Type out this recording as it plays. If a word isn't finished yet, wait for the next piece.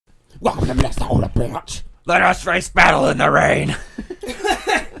Welcome to Minnesota, bitch. Let us face battle in the rain.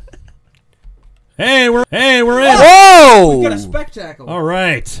 Hey, we're in. Whoa! We got a Spektakl. All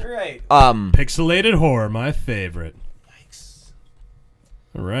right. All right. Pixelated horror, my favorite. Yikes.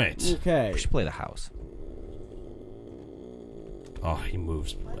 All right. Okay. We should play the house. Oh, he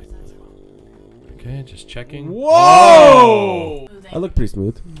moves. Okay, just checking. Whoa! I look pretty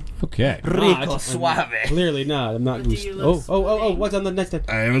smooth. Okay. Rico suave. Clearly not. I'm not. Oh! What's on the next step?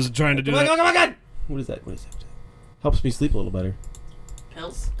 I was trying to do that. Come on! What is that? What is that? Helps me sleep a little better.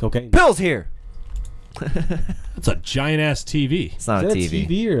 Pills? Cocaine. Pills here. That's a giant ass TV. It's not Is a that TV. a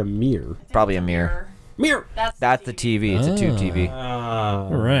TV or a mirror? Probably a mirror. Mirror. That's the TV. It's a tube TV.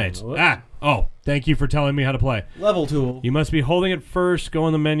 All right. Oh, thank you for telling me how to play. Level tool. You must be holding it first. Go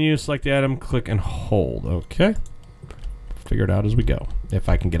in the menu, select the item, click and hold. Okay. Figure it out as we go. If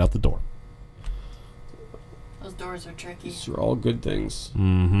I can get out the door. Those doors are tricky. These are all good things.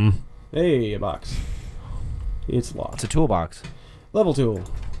 Mm-hmm. Hey, a box. It's locked. It's a toolbox. Level tool.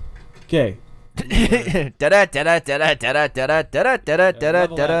 Okay. Nailed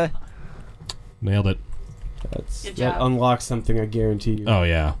it. Good That job. unlocks something, I guarantee you. Oh,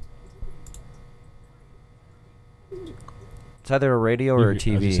 yeah. It's either a radio or a I was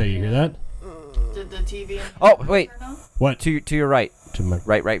gonna say, TV. you hear that? Did the TV... Oh, wait. What? To your right. To my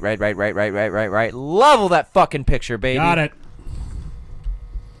Right. Level that fucking picture, baby. Got it.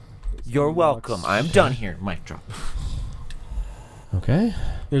 You're welcome. I'm done here. Mic drop. Okay.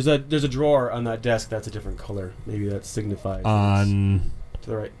 There's a drawer on that desk that's a different color. Maybe that signifies. On. To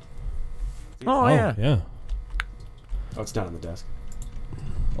the right. Oh, yeah. Yeah. Oh, it's not on the desk.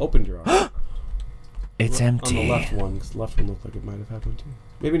 Open drawer. It's empty. On the left one, because the left one looked like it might have had one too.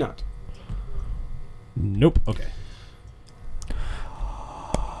 Maybe not. Nope. Okay.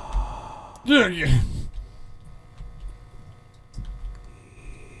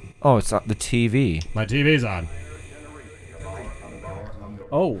 Oh, it's not the TV. My TV's on.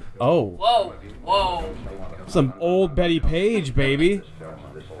 Oh. Whoa. Some old Betty Page, baby.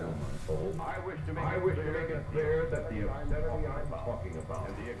 I wish to make it clear that the obscenity I'm talking about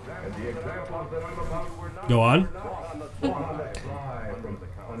and the examples that I'm about were not Go on. from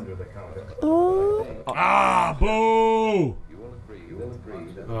under the counter. Ah, boo!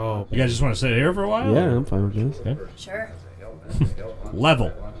 Oh. You guys just want to sit here for a while? Yeah, I'm fine with this. Okay. Sure.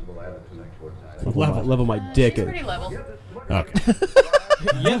 Level. Level my dick. She's pretty level. Okay.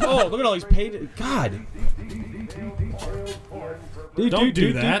 Yeah. Oh, look at all these pages. God. Don't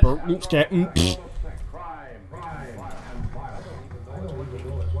do that.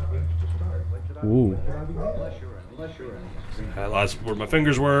 Ooh. I lost where my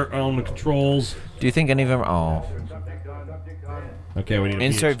fingers were on the controls. Do you think any of them? Oh. Okay, we need to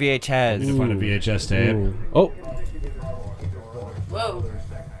Insert VHS. need to find a VHS tape. Ooh. Oh. Whoa.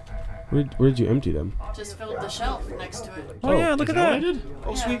 Where did you empty them? Just filled the shelf next to it. Oh, yeah, look at Is what I that. did?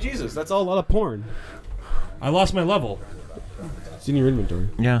 Oh, sweet Jesus. That's all a lot of porn. I lost my level. It's in your inventory.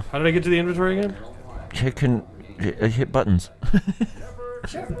 Yeah. How did I get to the inventory again? Hit buttons.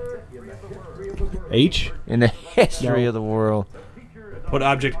 H? In the history of the world. Put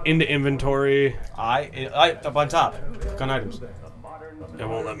object into inventory. I up on top. Click on items. It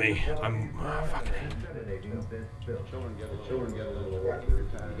won't let me. I'm fucking.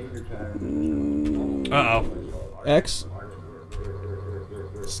 Uh-oh. X.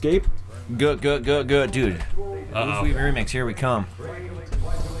 Escape. Good. Dude. Uh-oh. Movie remix, here we come.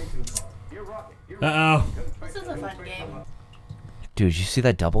 Uh-oh. This is a fun game. Dude, you see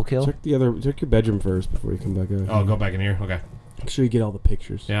that double kill? Check your bedroom first before you come back out. Oh, go back in here. Okay. Make sure you get all the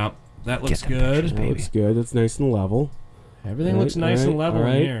pictures. Yeah. That looks Get them good. pictures, That baby. looks good. That's nice and level. Everything looks nice and level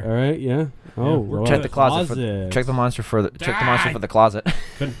in here. All right, yeah. Oh, we're wow. Check the closet for check the monster for the closet.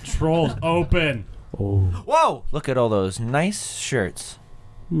 Controls open. Oh. Whoa! Look at all those nice shirts.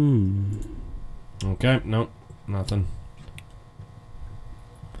 Okay. Nope. Nothing.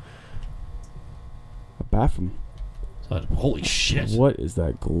 A bathroom. Holy shit. What is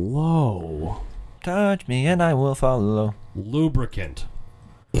that glow? Touch me and I will follow. Lubricant.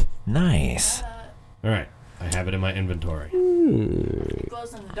 Nice. All right. I have it in my inventory. It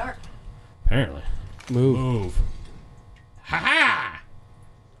glows in the dark. Apparently. Move. Ha-ha!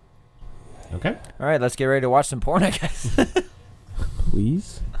 Okay. All right, let's get ready to watch some porn, I guess.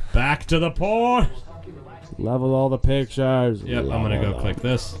 Please. Back to the porn. Level all the pictures. Yep, I'm going to go click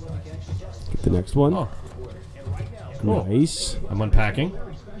this. Get the next one. Oh. Cool. Nice. I'm unpacking.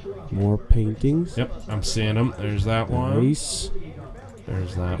 More paintings. Yep, I'm seeing them. There's that one. Nice.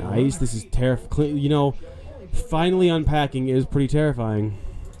 There's that one. Nice. This is terrifying. You know, finally unpacking is pretty terrifying.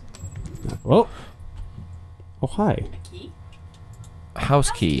 Oh. Oh, hi. Key?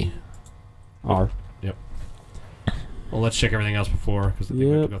 House key. R. Yep. Well, let's check everything else before, because I think we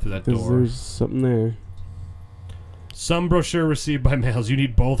have to go through that door. There's something there. Some brochure received by mails. You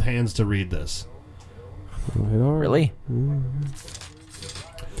need both hands to read this. I'll hit R. Really?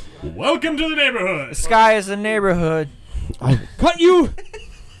 Welcome to the neighborhood. The sky is the neighborhood. I'll cut you!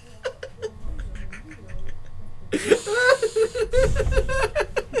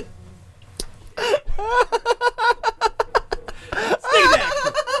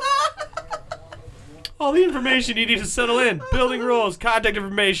 All the information you need to settle in. Building rules, contact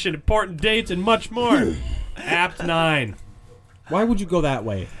information, important dates, and much more. Apt 9. Why would you go that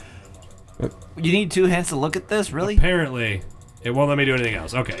way? You need 2 hands to look at this, really? Apparently, it won't let me do anything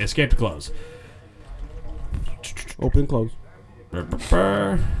else. Okay, escape to close. Open and close.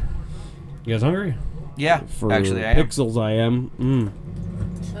 You guys hungry? Yeah, For actually I am. pixels, I am.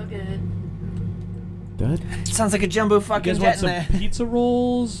 So good. That? Sounds like a jumbo You fucking guys want jet some in there. pizza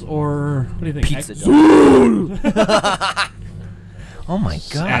rolls, or what do you think? Pizza. Egg- Oh my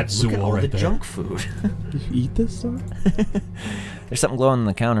god, Add look at Zool all right the there. junk food. You eat this stuff? There's something glowing on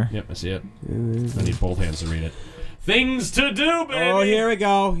the counter. Yep, I see it. I need both hands to read it. Things to do, baby! Oh, here we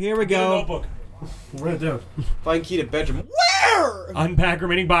go. Here we Get a go. notebook. Write it down. Find key to bedroom. Where? Unpack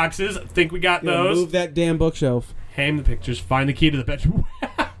remaining boxes. I think we got those. Move that damn bookshelf. Hang the pictures. Find the key to the bedroom.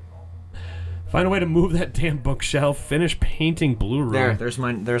 Find a way to move that damn bookshelf. Finish painting blue room. There's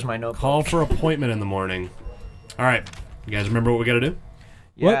my notebook. Call for appointment in the morning. All right, you guys remember what we got to do?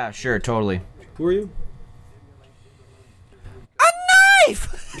 Yeah, sure, totally. Who are you? A knife!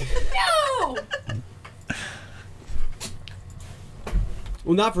 No!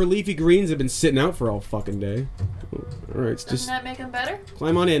 Well, not for leafy greens. Have been sitting out for all fucking day. All right, it's Doesn't just that make them better?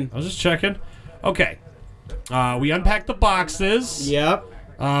 climb on in. I was just checking. Okay, we unpacked the boxes. Yep.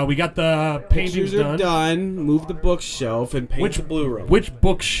 We got the paintings Pictures are done. Move the bookshelf and paint the blue room. Which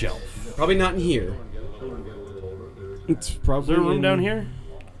bookshelf? Probably not in here. It's probably. Is there a room in- down here?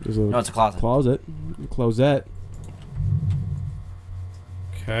 There's a No, it's a closet. closet. Closet.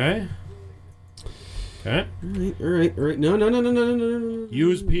 Okay. Okay. All right. No.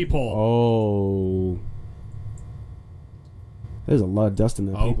 Use people. Oh. There's a lot of dust in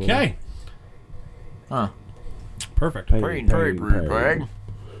that. people. Okay. Huh. Perfect. Pain.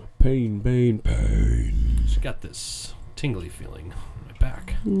 Just got this tingly feeling on my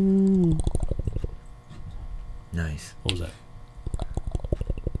back. Nice. What was that?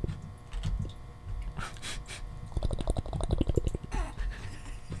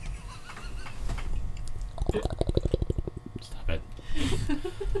 Stop it.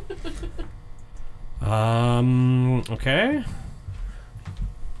 Okay.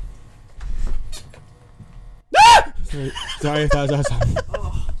 Sorry, I thought that was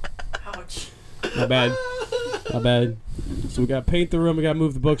Oh, ouch. my bad. My bad. So we gotta paint the room. We gotta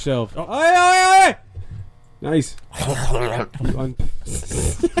move the bookshelf. Oh, hey! Nice.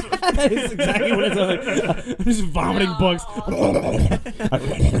 That is exactly what it's like. I'm just vomiting books.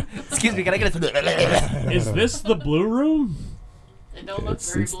 Excuse me, can I get a... Is this the blue room? They don't look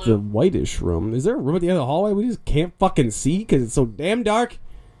It's very the blue. whitish room. Is there a room at the end of the hallway we just can't fucking see because it's so damn dark?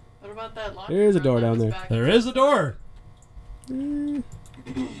 What about that laundry There's a room door that down was there. back There is a door.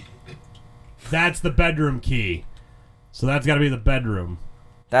 That's the bedroom key. So that's got to be the bedroom.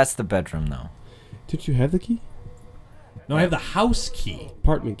 That's the bedroom, though. Did you have the key? No, I have the house key.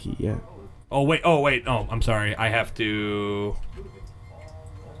 Apartment key, yeah. Oh wait. Oh, I'm sorry. I have to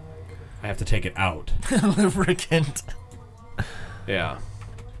take it out. Lubricant. Yeah.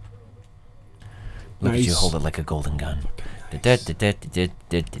 Look at you Nice. hold it like a golden gun.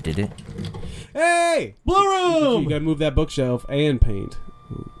 Hey! Blue You room. gotta move that bookshelf and paint.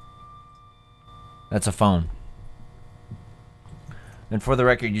 That's a phone. And for the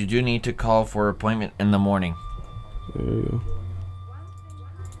record, you do need to call for appointment in the morning. There you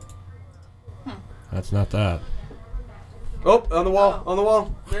go. That's not that. Oh, on the wall, on the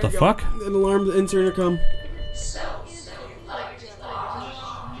wall. What the fuck? An alarm, the intercom.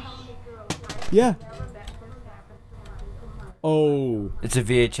 Yeah. Oh. It's a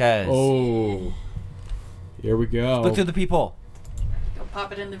VHS. Oh. Here we go. Look through the peephole. Go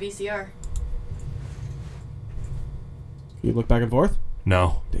pop it in the VCR. You look back and forth?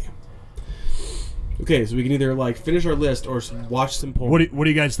 No. Damn. Okay, so we can either like finish our list or watch some porn. What do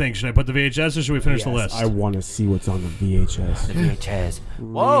you guys think? Should I put the VHS or should we finish the list? I want to see what's on the VHS. The VHS.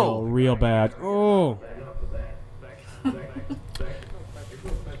 Whoa. Whoa! Real bad. Oh.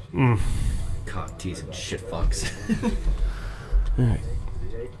 Cock teasing shit fucks. All right.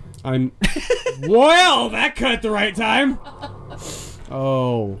 I'm. Well, that cut at the right time.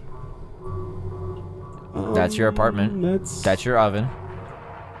 Oh. That's your apartment. That's. That's your oven.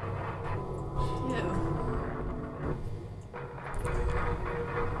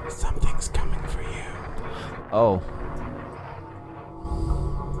 Oh.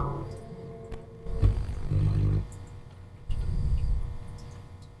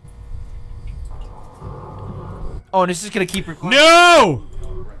 Oh, and it's just gonna keep recording. No!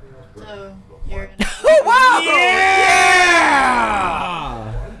 So you're in Oh, wow!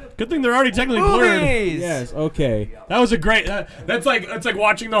 Yeah! Good thing they're already technically blurred. Movies! Yes. Okay. That was a great. That's like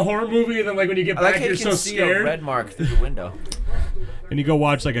watching the horror movie and then like when you get I like back how you're you can so see scared a red mark through the window. and you go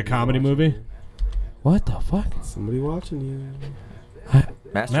watch like a comedy movie. What the fuck? Somebody watching you.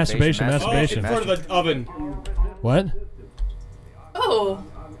 Masturbation. Oh, in front of the oven. What? Oh.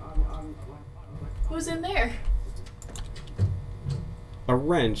 Who's in there? A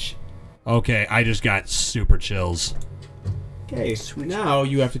wrench. Okay, I just got super chills. Okay. Now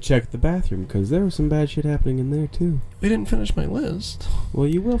you have to check the bathroom because there was some bad shit happening in there too. We didn't finish my list. Well,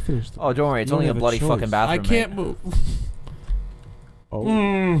 you will finish. Oh, don't worry. It's You only a have a bloody choice. fucking bathroom. I can't mate. move.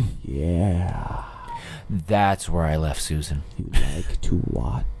 Oh. Yeah. That's where I left Susan. You like to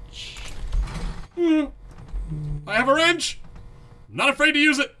watch. I have a wrench. I'm not afraid to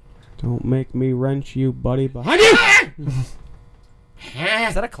use it. Don't make me wrench you, buddy. Behind you.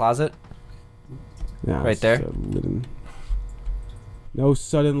 Is that a closet? Yeah, Right there? No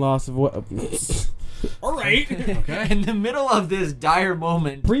sudden loss of what? All right. Okay. In the middle of this dire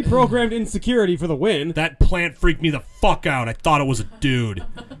moment. Pre-programmed insecurity for the win. That plant freaked me the fuck out. I thought it was a dude.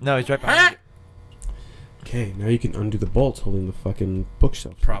 No, he's right behind you. Okay, now you can undo the bolts holding the fucking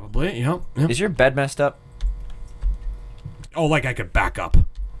bookshelf. Probably. Yep. Is your bed messed up? Oh, like I could back up.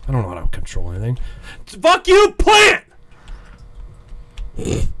 I don't know how to control anything. Fuck you, plant!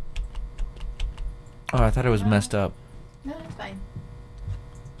 Oh, I thought it was messed up. No, it's fine.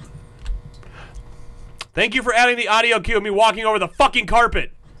 Thank you for adding the audio cue of me walking over the fucking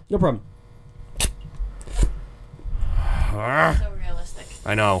carpet. No problem. So realistic.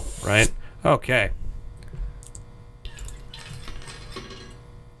 I know, right? Okay.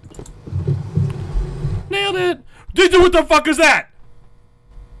 Nailed it. Dude, what the fuck is that?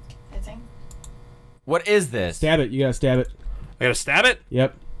 I think. What is this? Stab it. You gotta stab it. I gotta stab it?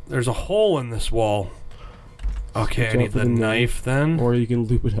 Yep. There's a hole in this wall. Okay, I Watch out need for the the knife then. Or you can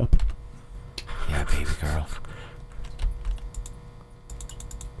loop it up. Yeah, baby girl.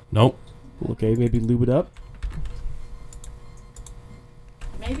 Nope. Okay, maybe lube it up.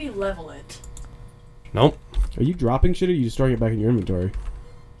 Maybe level it. Nope. Are you dropping shit or are you just throwing it back in your inventory?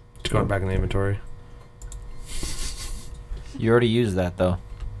 It's going back in the inventory. You already used that, though.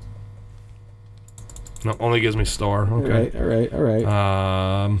 No, only gives me store. Okay.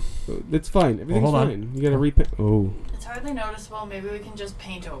 Alright. It's fine. Everything's hold on. fine. You gotta repaint. Oh. It's hardly noticeable. Maybe we can just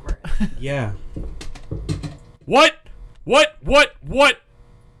paint over it. Yeah. What? What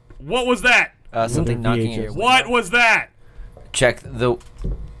was that? Something Another knocking at your VHS. window. What was that? Check the...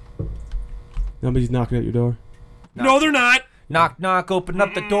 Nobody's knocking at your door. No, they're not. Knock, knock, open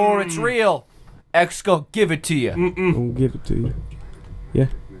up the door, it's real. X gonna give it to you. I'll give it to you. Yeah.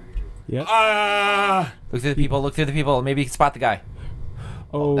 Yeah. Look through the people, look through the people. Maybe you can spot the guy.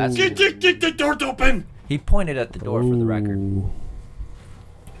 Oh. that's- Get the door open. He pointed at the door for the record. Ooh.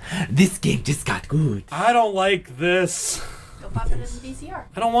 This game just got good. I don't like this. Go pop it in the VCR.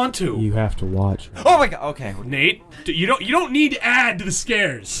 I don't want to. You have to watch. Oh my god, okay. Nate, you don't need to add to the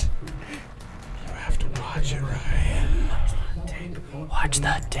scares. You have to watch it, Ryan. Watch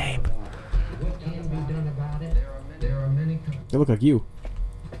that tape. They look like you.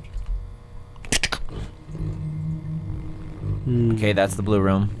 Okay, that's the blue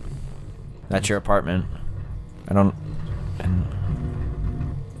room. That's your apartment. I don't...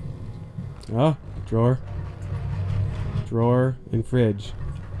 Oh, drawer. Drawer and fridge.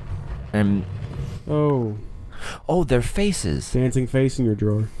 And... Oh, Oh, their faces. dancing face in your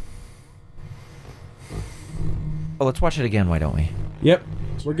drawer. Oh, let's watch it again, why don't we? Yep,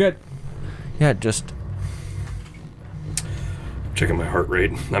 we're good. Yeah, just... Checking my heart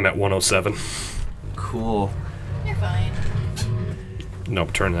rate. I'm at 107. Cool. You're fine.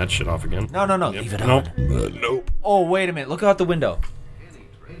 Nope, turn that shit off again. No, Yep. leave it Nope. on. Nope. Oh, wait a minute, look out the window.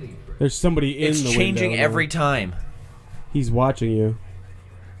 There's somebody in It's the changing window. every time. He's watching you.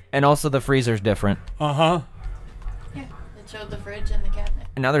 And also the freezer's different. Uh-huh. Yeah. It showed the fridge and the cabinet.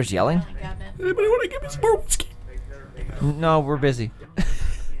 And now there's yelling? Filing cabinet. Anybody want to give me some more whiskey? No, we're busy.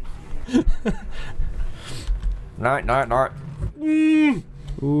 Not.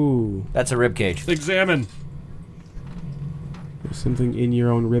 Ooh, That's a rib cage. Examine. there's something in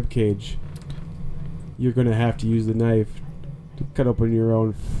your own rib cage. You're gonna have to use the knife to cut open your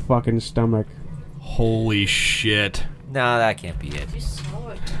own fucking stomach. Holy shit. No, that can't be it. Did you swallow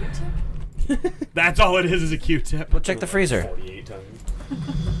a Q-tip? That's all it is a Q-tip. We'll check the freezer. 48 times.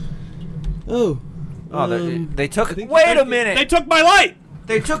 Oh, Oh, they took. think Wait you a minute. They took my light!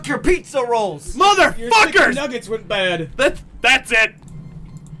 They took your pizza rolls. Your Motherfuckers! chicken nuggets went bad. That's it.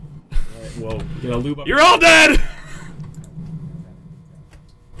 Alright, well, get a lube up. You're all dead!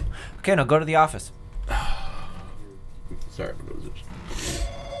 Okay, now go to the office. Sorry for those.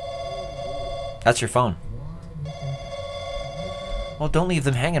 That's your phone. Well, don't leave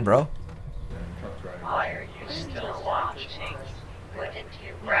them hanging, bro. Why are you still watching? Wouldn't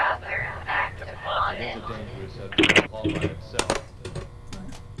you rather act upon it?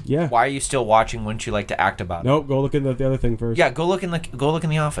 Yeah. Why are you still watching? Wouldn't you like to act about it? Nope. Go look in the other thing first. Yeah, go look in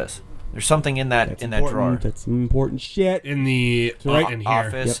the office. There's something in that That's in that drawer. important. That's some important shit. In the right in here.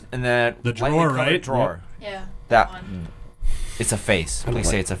 Office and that The lightly drawer, colored right? Drawer. Yeah. That one. it's a face. Please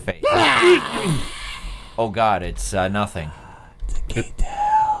say it's a face. Oh God, it's nothing. It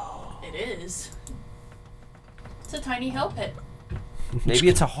is. It's a tiny hell pit. Maybe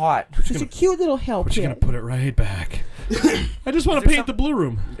it's a hot. It's a cute little help. We're just gonna put it right back. I just want to paint the blue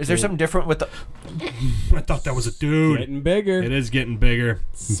room. Is there something different with the? I thought that was a dude. Getting bigger. It is getting bigger.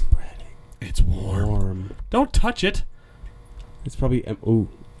 Spreading. It's warm. Don't touch it. It's probably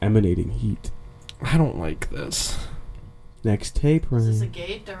emanating heat. I don't like this. Next tape, Is this a Ryan.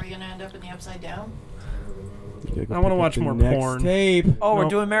 gate? Are we gonna end up in the upside down? You gotta go I wanna pick up watch the more next porn. Tape. Oh, we're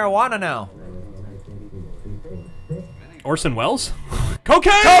Nope. doing marijuana now. Orson Welles?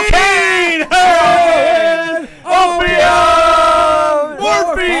 Cocaine! Cocaine! Heroin! Opium!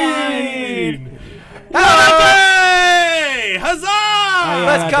 Morphine! Hello! Hey! Huzzah!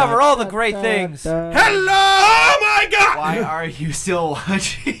 Let's cover all the great things. Hello! Oh my God! Why are you still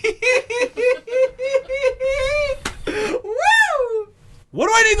watching? Woo! What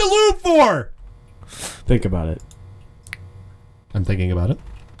do I need the lube for? Think about it. I'm thinking about it.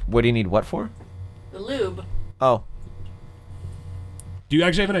 What do you need what for? The lube. Oh. Do you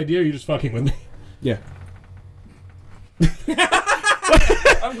actually have an idea, or are you just fucking with me? Yeah.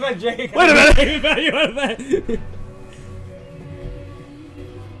 I'm glad Jake. Wait a minute!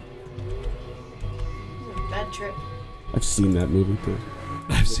 Bad trip. I've seen that movie too.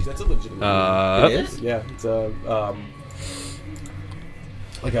 I've seen That's a legitimate. It is? Yeah, it's a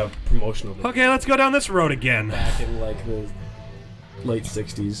like a promotional movie Okay, let's go down this road again. back in like the late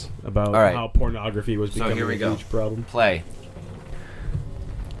 '60s about All right. how pornography was becoming here we a go. huge problem. Play.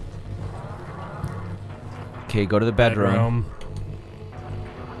 Okay, go to the bedroom.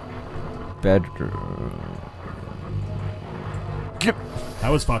 Bedroom. That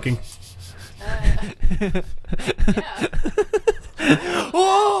was fucking. Yeah.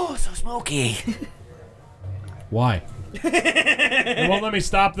 Oh, so smoky. Why? It won't let me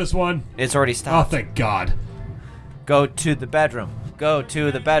stop this one. It's already Oh, stopped. thank God. Go to the bedroom. Go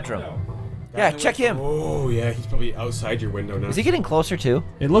to the bedroom. Yeah, check him. Oh yeah, he's probably outside your window now. Is he getting closer too?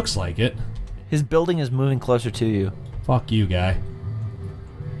 It looks like it. His building is moving closer to you. Fuck you, guy.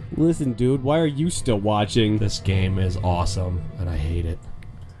 Listen, dude, why are you still watching? This game is awesome, and I hate it.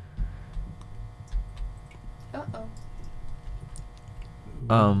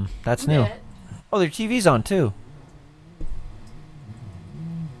 Uh-oh. That's new. Net. Oh, their TV's on too.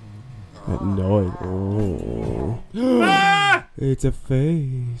 That noise. Oh. Ah! It's a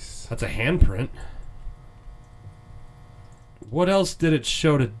face. That's a handprint. What else did it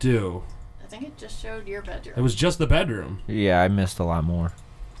show to do? I think it just showed your bedroom. It was just the bedroom. Yeah, I missed a lot more.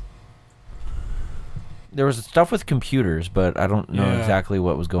 There was stuff with computers, but I don't know Yeah. exactly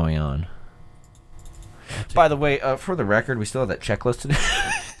what was going on. By the way, for the record, we still have that checklist today.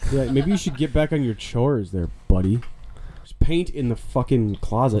 Yeah, maybe you should get back on your chores there, buddy. Just paint in the fucking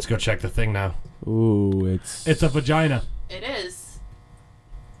closet. Let's go check the thing now. Ooh, it's It's a vagina. It is.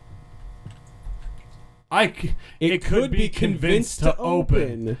 It could be convinced to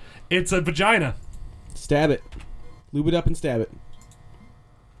open. It's a vagina. Stab it. Lube it up and stab it.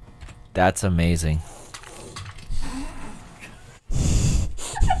 That's amazing.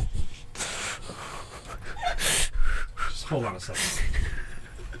 Just hold on a second.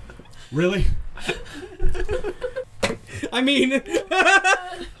 Really? I mean,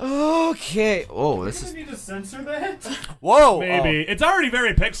 Okay. Oh, this is. need to censor that? Whoa. Maybe. It's already very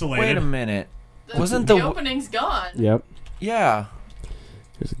Oh, pixelated. wait a minute. The, Wasn't the the- opening's gone. yep. Yeah.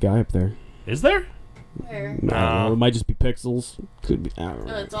 There's a guy up there. Is there? Where? No, I don't know, it might just be pixels. Could be. I don't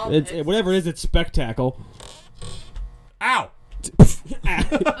know. No, it's all It's whatever it is. It's Spektakl. Ow!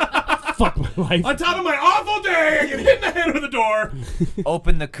 Fuck my life. On top of my awful day, I get hit in the head with a door.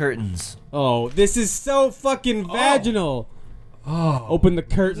 Open the curtains. Oh, this is so fucking vaginal. Oh. Open the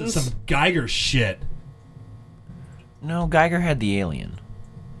This curtains. is some Geiger shit. No, Geiger had the alien.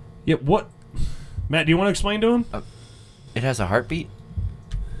 Yeah, what? Matt, do you want to explain to him? It has a heartbeat.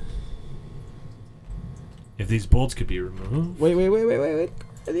 If these bolts could be removed. Wait. You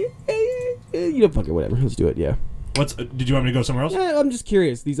know, fuck it, whatever. Let's do it, yeah. Did you want me to go somewhere else? I'm just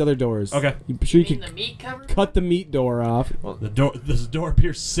curious. These other doors. Okay. You sure you You mean can the meat cover? cut the meat door off? This door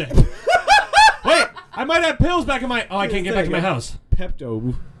appears sick. Wait, I might have pills back in my... Oh, I can't get back to my house.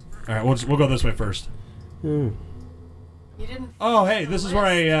 Pepto. Alright, we'll go this way first. You didn't. Oh, hey, this is where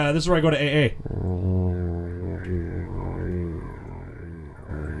I go to AA.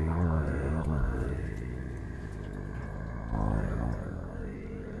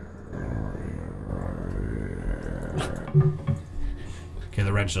 Okay,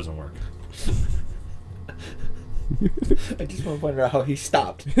 the wrench doesn't work. I just want to find out how he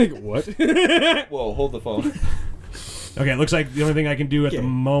stopped. Like, what? Whoa, hold the phone. Okay, it looks like the only thing I can do at the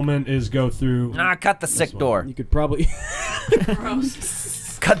moment is go through... Cut the sick door. You could probably...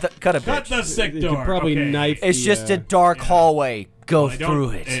 Gross. Cut a bitch. Cut the sick you door. could probably Okay. knife It's the, just a dark hallway. Go Well, I don't- through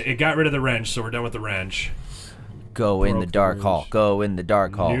it. It got rid of the wrench, so we're done with the wrench. Go in the broke the dark wrench. hall. Go in the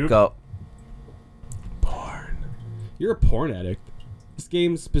dark hall. Nope. Go. Porn. You're a porn addict. This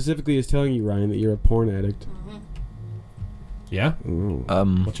game specifically is telling you, Ryan, that you're a porn addict. Yeah? Oh.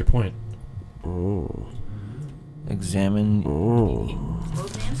 What's your point? Oh. Examine. Oh.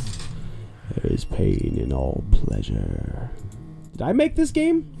 There is pain in all pleasure. Did I make this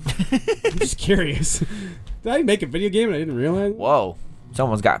game? I'm just curious. Did I make a video game and I didn't realize? Whoa.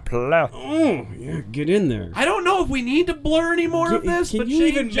 Someone's got plow. Oh, yeah, get in there. I don't know if we need to blur any more of this, Can but you Shane,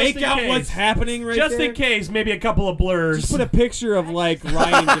 even just make in out case, what's happening right just there? in case, maybe a couple of blurs. Just put a picture of, like,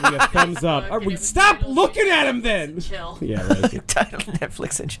 Ryan giving a thumbs up. Fucking We stop titles looking and at him then! Chill. Yeah, right. Title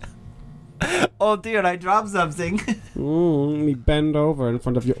Netflix and chill. Oh, dude, I dropped something. Ooh, let me bend over in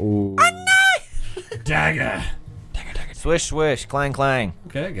front of you. Ooh. Dagger. Swish, swish, clang, clang.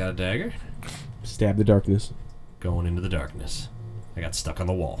 Okay, got a dagger. Stab the darkness. Going into the darkness. I got stuck on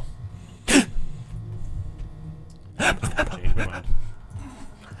the wall. Changed my mind.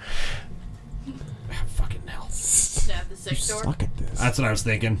 Fucking hell. Stab the sick You door. suck at this. That's what I was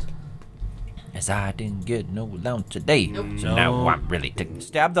thinking. As I didn't get no lunch today. Nope. So now I'm really taking.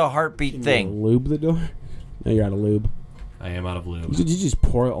 Stab the heartbeat You thing. lube the door? No, you're out of lube. I am out of lube. You just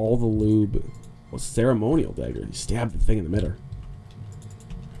pour all the lube. Well, ceremonial dagger. You stab the thing in the middle.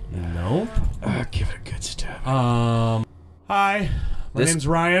 Nope. Give it a good stab. Hi. My This- name's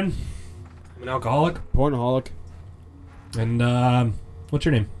Ryan. I'm an alcoholic. Pornaholic. And, what's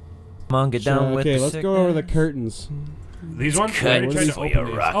your name? Come on, get down with Okay, the let's go over the sickness. curtains. These ones? cut I already tried to for open you,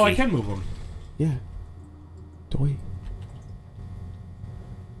 these. Rocky. Oh, I can move them. Yeah. Toy.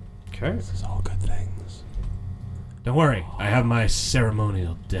 Okay. This is all good things. Don't worry. I have my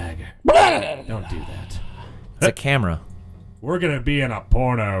ceremonial dagger. Don't do that. It's a camera. We're gonna be in a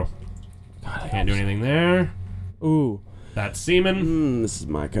porno. Can't do anything there. Ooh. That's semen. This is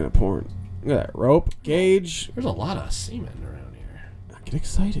my kind of porn. Look at that. Rope. Cage. There's a lot of semen around here. I get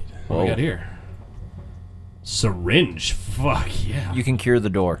excited. What do we got here? Syringe. Fuck yeah. You can cure the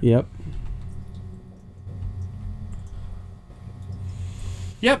door. Yep.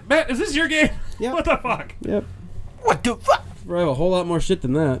 Yep, Matt, is this your game? Yep. What the fuck? Yep. What the fuck? I have a whole lot more shit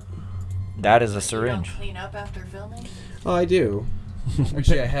than that. That is a You don't syringe. clean up after filming? Oh, I do.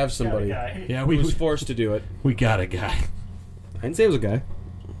 Actually, I have somebody Yeah, who we was forced to do it. we got a guy. I didn't say it was a guy.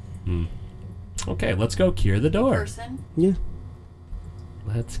 Okay, let's go cure the door. Person? Yeah.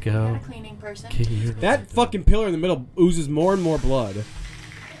 Let's Not go a cleaning person? cure That fucking pillar in the middle oozes more and more blood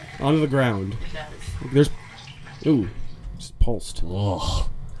onto the ground. It does. There's... Ooh. Just pulsed. Ugh.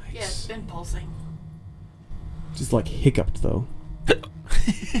 Yeah, it's been pulsing. Just like hiccuped, though.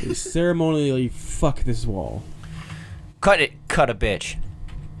 Ceremonially fuck this wall. Cut it. Cut a bitch.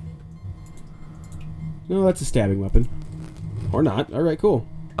 No, that's a stabbing weapon. Or not. Alright, cool.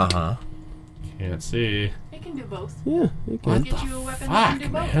 Uh-huh. Can't see. It can do both. Yeah, it What can. Get the you a weapon that fuck, can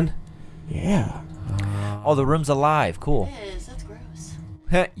do both. man? Yeah. Oh, the room's alive. Cool. It is. That's gross.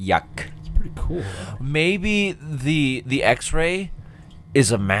 Yuck. It's pretty cool. Though. Maybe the X-ray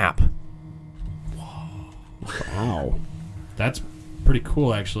is a map. Wow. That's pretty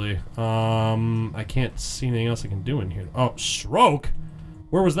cool, actually. I can't see anything else I can do in here. Oh, stroke?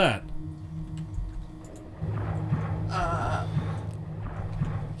 Where was that?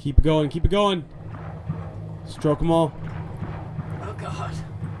 Keep it going, keep it going. Stroke them all. Oh, God.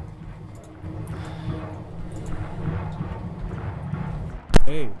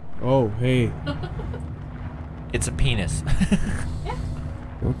 Hey. Oh, hey. It's a penis.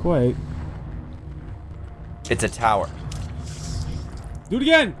 Not quite. It's a tower. Do it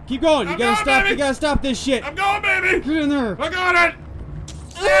again. Keep going. You I'm gotta going, stop. baby. You gotta stop this shit. I'm going, baby! Get in there. I got it!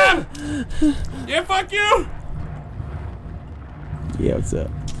 Yeah! Yeah, fuck you! Yeah, what's up?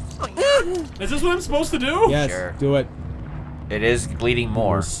 Is this what I'm supposed to do? Yes, Sure. do it. It is bleeding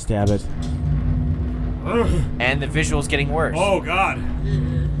more, Stab it. and the visual's getting worse. Oh God.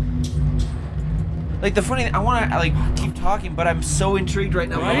 Like the funny, I want to like keep talking, but I'm so intrigued right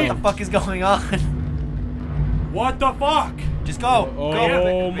now. about Right? What the fuck is going on? What the fuck? Just go. Oh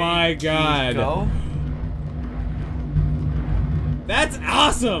Go. my God. Go. That's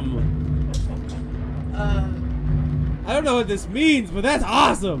awesome. I don't know what this means, but that's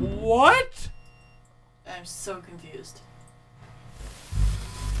awesome. What? I'm so confused.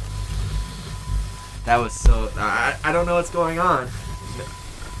 That was so. I don't know what's going on.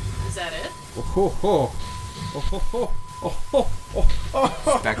 Is that it?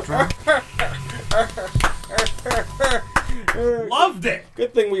 Spectrum. Loved it.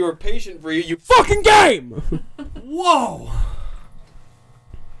 Good thing we were patient for you, you fucking game! Whoa.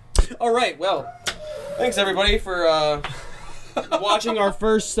 Alright, well, thanks everybody for watching our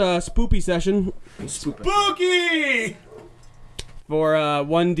first spoopy session. Spooky. For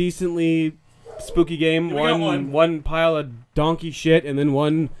one decently spooky game, Yeah, we got one pile of donkey shit, and then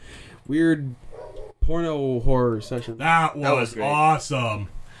one weird porno horror session. That was was great. awesome.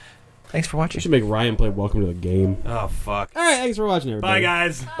 Thanks for We watching. should make Ryan play Welcome to the Game. Oh fuck. Alright, thanks for watching everybody. Bye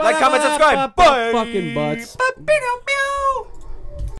guys. Like, comment, subscribe. Bye. Fucking butts. Meow.